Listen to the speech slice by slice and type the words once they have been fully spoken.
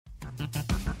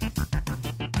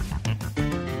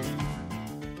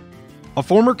A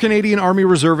former Canadian Army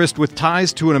reservist with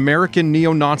ties to an American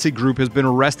neo-Nazi group has been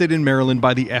arrested in Maryland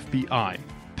by the FBI.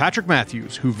 Patrick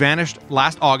Matthews, who vanished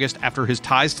last August after his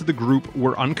ties to the group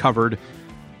were uncovered,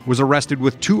 was arrested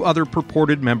with two other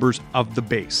purported members of the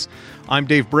base. I'm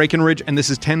Dave Breckenridge, and this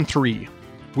is 10-3.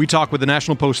 We talk with the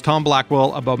National Post's Tom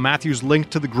Blackwell about Matthews' link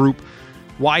to the group,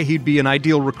 why he'd be an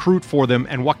ideal recruit for them,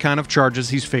 and what kind of charges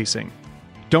he's facing.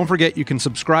 Don't forget, you can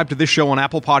subscribe to this show on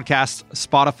Apple Podcasts,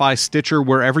 Spotify, Stitcher,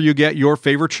 wherever you get your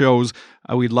favorite shows.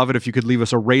 We'd love it if you could leave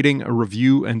us a rating, a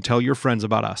review, and tell your friends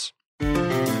about us.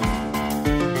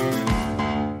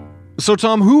 So,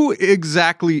 Tom, who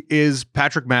exactly is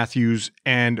Patrick Matthews,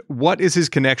 and what is his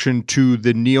connection to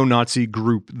the neo-Nazi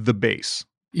group, The Base?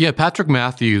 Yeah, Patrick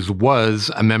Matthews was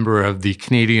a member of the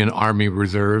Canadian Army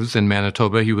Reserves in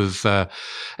Manitoba. He was a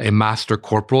master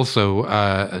corporal, so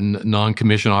a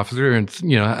non-commissioned officer, and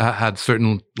had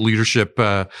certain leadership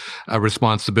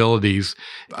responsibilities.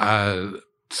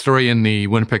 Story in the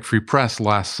Winnipeg Free Press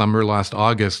last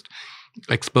August,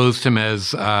 exposed him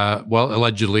as,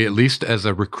 allegedly, at least as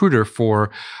a recruiter for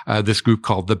this group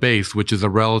called The Base, which is a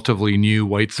relatively new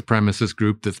white supremacist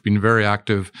group that's been very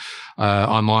active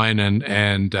online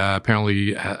and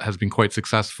apparently has been quite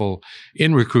successful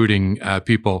in recruiting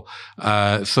people.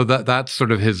 So that's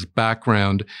sort of his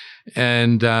background.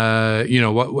 And,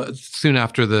 soon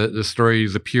after the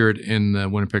stories appeared in the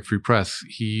Winnipeg Free Press,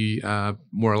 he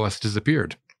more or less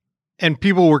disappeared. And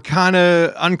people were kind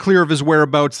of unclear of his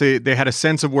whereabouts. They had a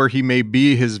sense of where he may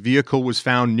be. His vehicle was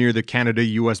found near the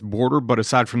Canada-U.S. border, but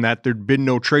aside from that, there'd been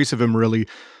no trace of him really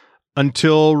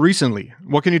until recently.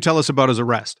 What can you tell us about his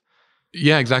arrest?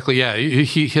 Yeah, exactly. Yeah,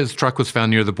 his truck was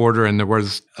found near the border, and there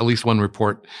was at least one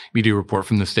media report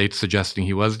from the States suggesting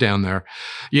he was down there.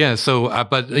 Yeah. So,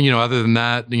 but other than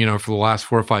that, for the last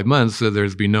 4 or 5 months,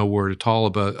 there's been no word at all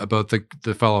about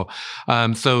the fellow.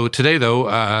 So today, though,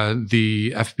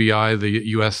 the FBI, the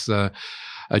U.S.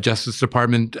 Justice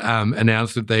Department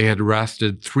announced that they had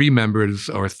arrested three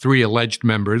alleged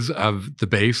members of the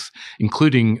base,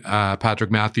 including Patrick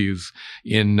Matthews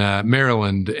in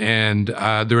Maryland. And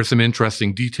there were some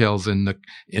interesting details in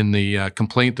the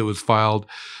complaint that was filed.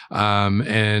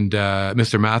 And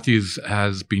Mr. Matthews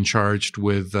has been charged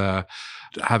with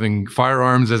having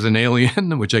firearms as an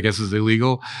alien, which I guess is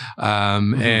illegal,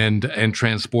 and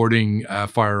transporting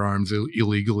firearms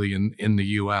illegally in the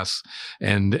U.S.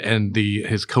 and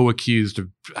his co-accused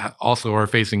also are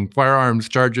facing firearms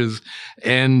charges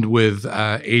and with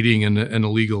aiding an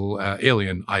illegal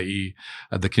alien, i.e.,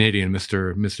 the Canadian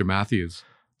Mr. Matthews.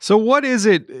 So what is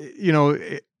it,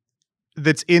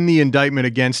 that's in the indictment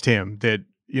against him that?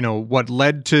 What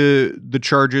led to the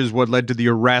charges, what led to the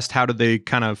arrest, how did they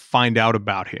kind of find out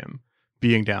about him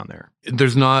being down there?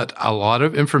 There's not a lot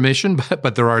of information,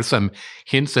 but there are some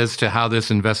hints as to how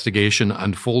this investigation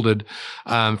unfolded.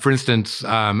 For instance,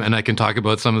 and I can talk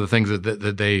about some of the things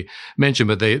that they mentioned,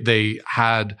 but they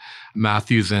had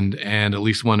Matthews and at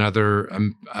least one other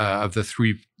of the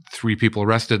three people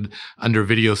arrested under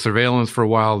video surveillance for a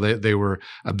while. They were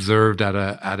observed at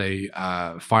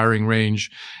a firing range.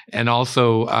 And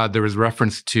also there was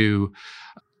reference to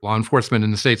law enforcement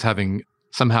in the States having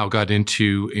somehow got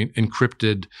into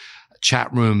encrypted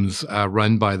chat rooms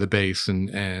run by the base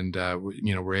and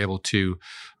were able to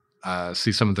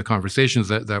see some of the conversations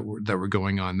that were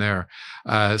going on there.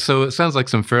 So it sounds like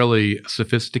some fairly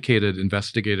sophisticated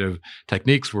investigative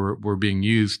techniques were being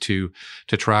used to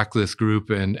track this group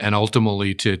and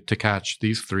ultimately to catch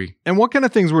these three. And what kind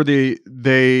of things were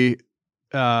they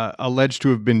alleged to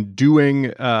have been doing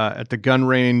at the gun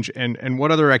range, and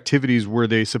what other activities were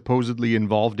they supposedly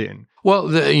involved in? Well,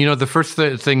 the first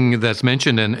thing that's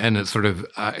mentioned, and it sort of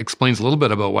explains a little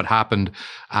bit about what happened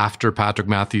after Patrick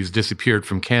Matthews disappeared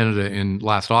from Canada in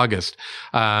last August.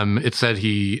 It said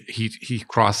he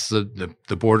crossed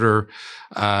the border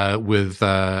with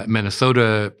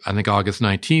Minnesota, I think August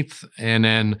 19th, and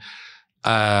then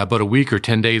about a week or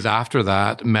 10 days after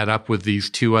that, met up with these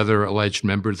two other alleged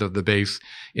members of the base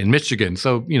in Michigan.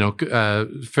 So,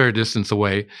 fair distance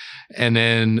away. And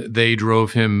then they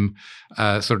drove him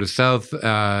sort of south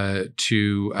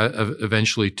to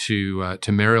eventually to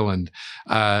Maryland.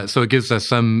 So it gives us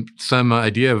some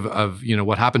idea of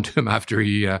what happened to him after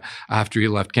he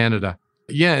left Canada.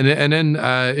 Yeah, and then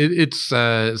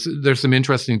there's some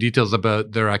interesting details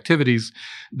about their activities.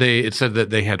 It said that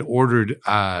they had ordered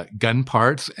gun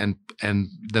parts and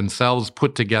themselves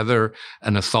put together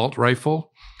an assault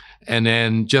rifle. And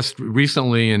then just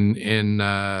recently, in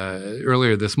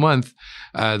earlier this month,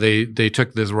 they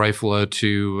took this rifle out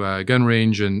to a gun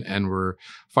range and were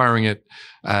firing it.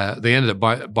 They ended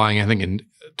up buying, I think,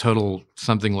 total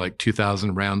something like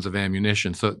 2,000 rounds of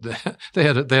ammunition. So they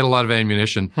had a lot of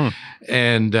ammunition,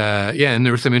 and and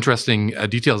there were some interesting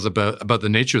details about the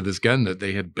nature of this gun that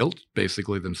they had built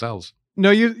basically themselves. No,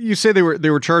 you say they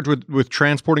were charged with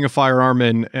transporting a firearm,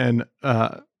 and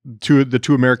the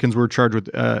two Americans were charged with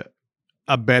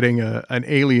abetting an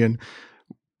alien.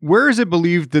 Where is it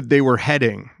believed that they were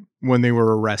heading when they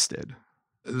were arrested?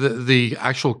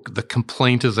 The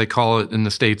complaint, as they call it in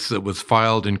the States, that was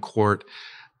filed in court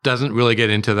doesn't really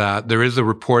get into that. There is a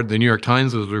report, the New York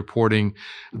Times was reporting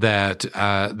that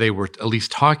they were at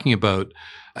least talking about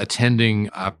attending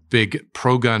a big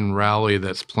pro-gun rally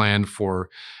that's planned for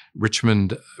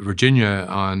Richmond, Virginia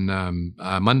on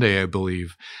Monday, I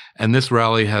believe. And this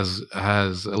rally has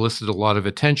elicited a lot of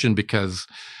attention because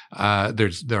there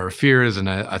are fears, and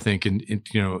I think and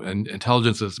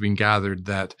intelligence that's being gathered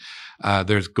that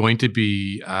there's going to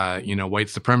be white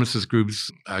supremacist groups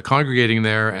congregating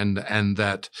there, and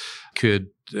that could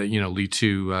lead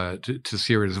to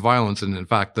serious violence. And in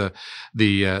fact,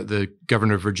 the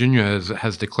governor of Virginia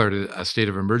has declared a state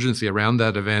of emergency around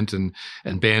that event and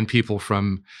banned people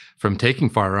from taking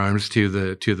firearms to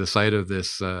the site of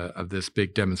this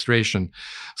big demonstration.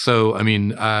 So I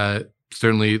mean,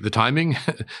 certainly the timing,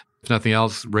 if nothing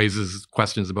else, raises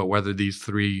questions about whether these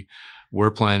three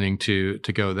were planning to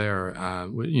go there,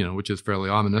 which is fairly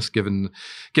ominous given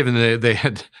they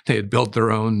had built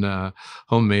their own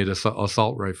homemade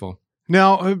assault rifle.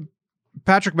 Now,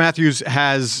 Patrick Matthews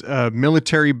has a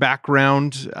military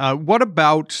background. What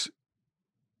about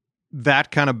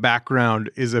that kind of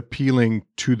background is appealing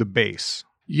to the base?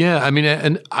 Yeah, I mean,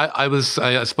 and I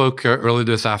spoke earlier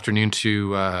this afternoon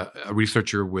to a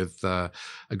researcher with a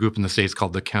group in the States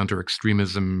called the Counter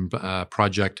Extremism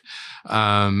Project,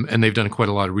 and they've done quite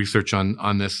a lot of research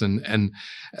on this, and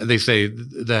they say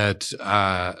that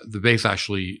the base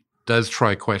actually does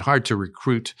try quite hard to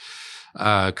recruit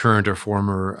current or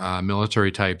former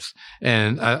military types,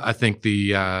 and I think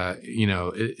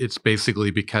it's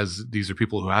basically because these are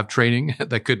people who have training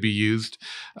that could be used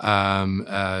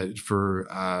for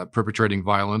perpetrating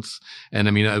violence. And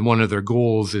I mean, one of their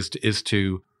goals is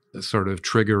to sort of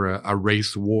trigger a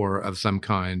race war of some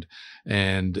kind.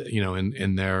 And,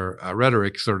 in their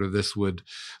rhetoric, sort of this would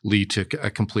lead to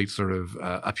a complete sort of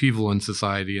upheaval in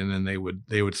society. And then they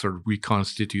would sort of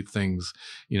reconstitute things,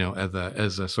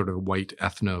 as a sort of white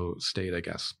ethno state, I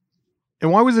guess.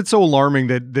 And why was it so alarming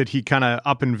that he kind of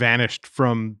up and vanished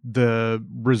from the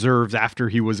reserves after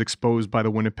he was exposed by the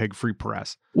Winnipeg Free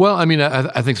Press? Well, I mean,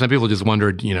 I think some people just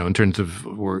wondered, in terms of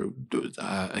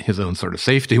his own sort of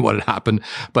safety, what had happened.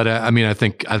 But I mean, I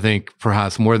think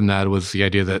perhaps more than that was the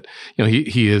idea that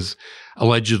he is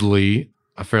allegedly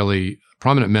a fairly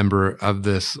prominent member of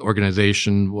this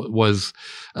organization, was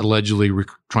allegedly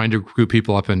trying to recruit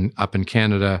people up in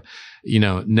Canada.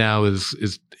 Now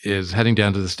is heading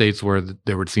down to the States, where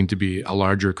there would seem to be a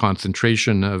larger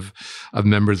concentration of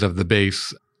members of the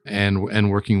base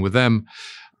and working with them.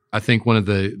 I think one of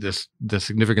the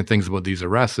significant things about these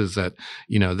arrests is that,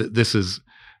 this is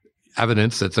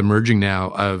evidence that's emerging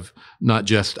now of not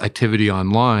just activity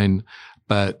online,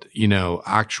 but,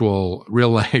 actual real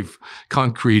life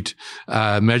concrete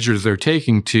measures they're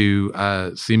taking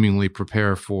to seemingly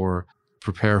prepare for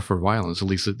violence. At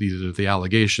least these are the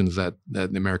allegations that the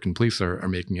American police are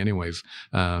making anyways.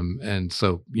 And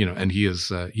so, and he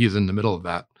is in the middle of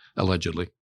that, allegedly.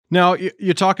 Now,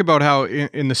 you talk about how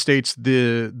in the States,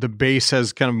 the base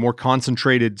has kind of more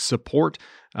concentrated support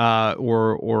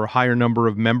or higher number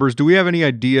of members. Do we have any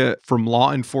idea from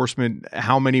law enforcement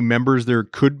how many members there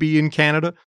could be in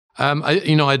Canada?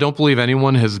 I don't believe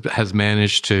anyone has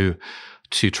managed to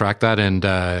track that. And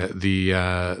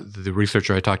the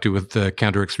researcher I talked to with the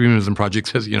Counter Extremism Project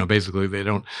says,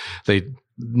 basically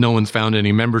no one's found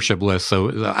any membership lists.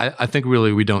 So I think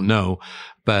really we don't know.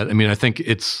 But I mean, I think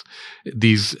it's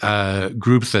these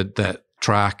groups that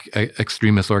track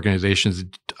extremist organizations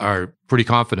are pretty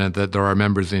confident that there are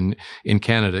members in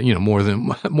Canada, more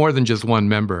than just one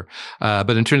member.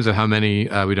 But in terms of how many,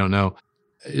 we don't know.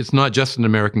 It's not just an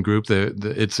American group.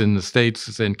 It's in the States,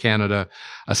 it's in Canada,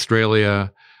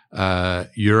 Australia,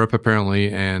 Europe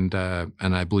apparently, and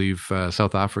I believe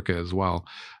South Africa as well.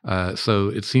 So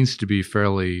it seems to be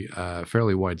fairly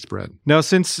widespread. Now,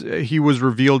 since he was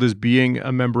revealed as being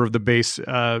a member of the base,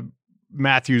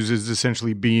 Matthews is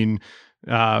essentially being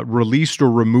released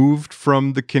or removed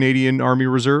from the Canadian Army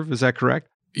Reserve. Is that correct?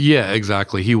 Yeah,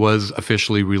 exactly. He was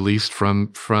officially released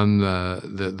from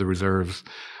the reserves.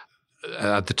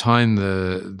 At the time,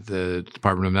 the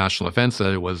Department of National Defense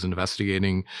said it was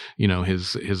investigating,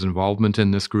 his involvement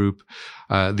in this group.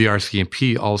 The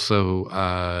RCMP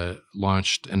also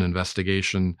launched an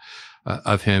investigation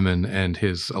him and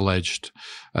his alleged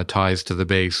ties to the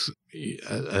base.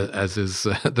 As is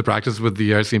the practice with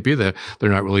the RCMP, they're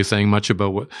not really saying much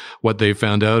about what they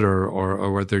found out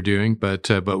or what they're doing, but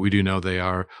we do know they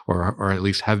are, or at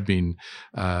least have been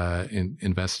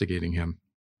investigating him.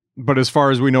 But as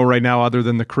far as we know right now, other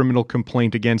than the criminal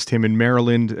complaint against him in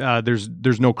Maryland,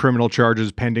 there's no criminal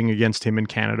charges pending against him in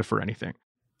Canada for anything.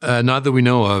 Not that we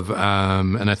know of,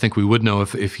 and I think we would know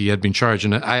if he had been charged.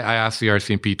 And I asked the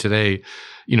RCMP today,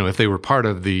 if they were part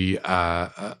of the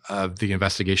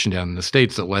investigation down in the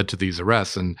States that led to these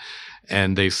arrests,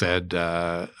 and they said,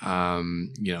 that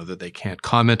they can't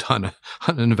comment on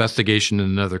an investigation in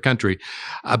another country.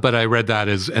 But I read that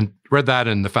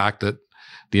in the fact that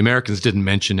the Americans didn't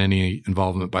mention any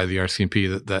involvement by the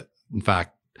RCMP. That in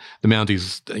fact the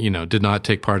Mounties, did not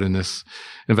take part in this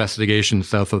investigation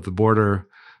south of the border.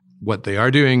 What they are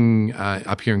doing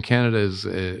up here in Canada is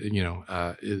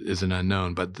an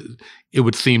unknown, but it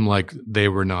would seem like they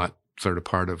were not sort of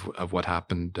part of what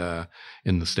happened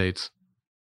in the States.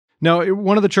 Now,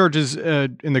 one of the charges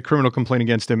in the criminal complaint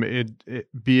against him, it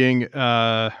being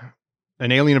an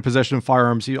alien in possession of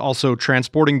firearms, he also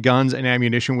transporting guns and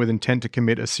ammunition with intent to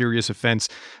commit a serious offense.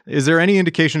 Is there any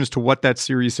indication as to what that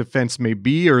serious offense may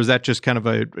be, or is that just kind of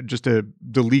the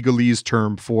legalese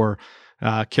term for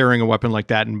carrying a weapon like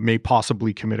that and may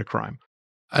possibly commit a crime?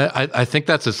 I think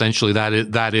that's essentially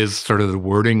that is sort of the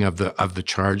wording of the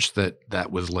charge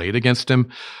that was laid against him.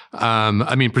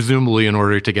 Presumably, in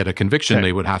order to get a conviction, okay,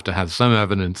 they would have to have some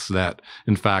evidence that,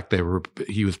 in fact,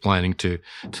 he was planning to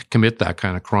commit that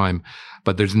kind of crime.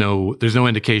 But there's no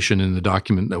indication in the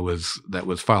document that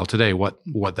was filed today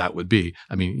what that would be.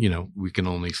 We can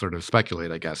only sort of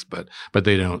speculate, I guess. But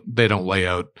they don't lay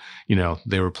out,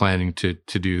 they were planning to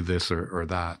do this or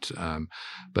that.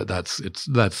 But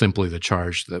that's simply the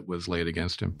charge that was laid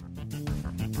against him.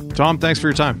 Tom, thanks for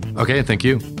your time. Okay, thank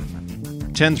you.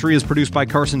 10-3 is produced by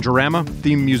Carson Jarama.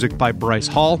 Theme music by Bryce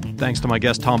Hall. Thanks to my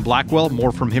guest, Tom Blackwell.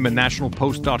 More from him at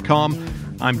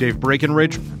nationalpost.com. I'm Dave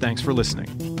Breckenridge. Thanks for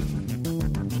listening.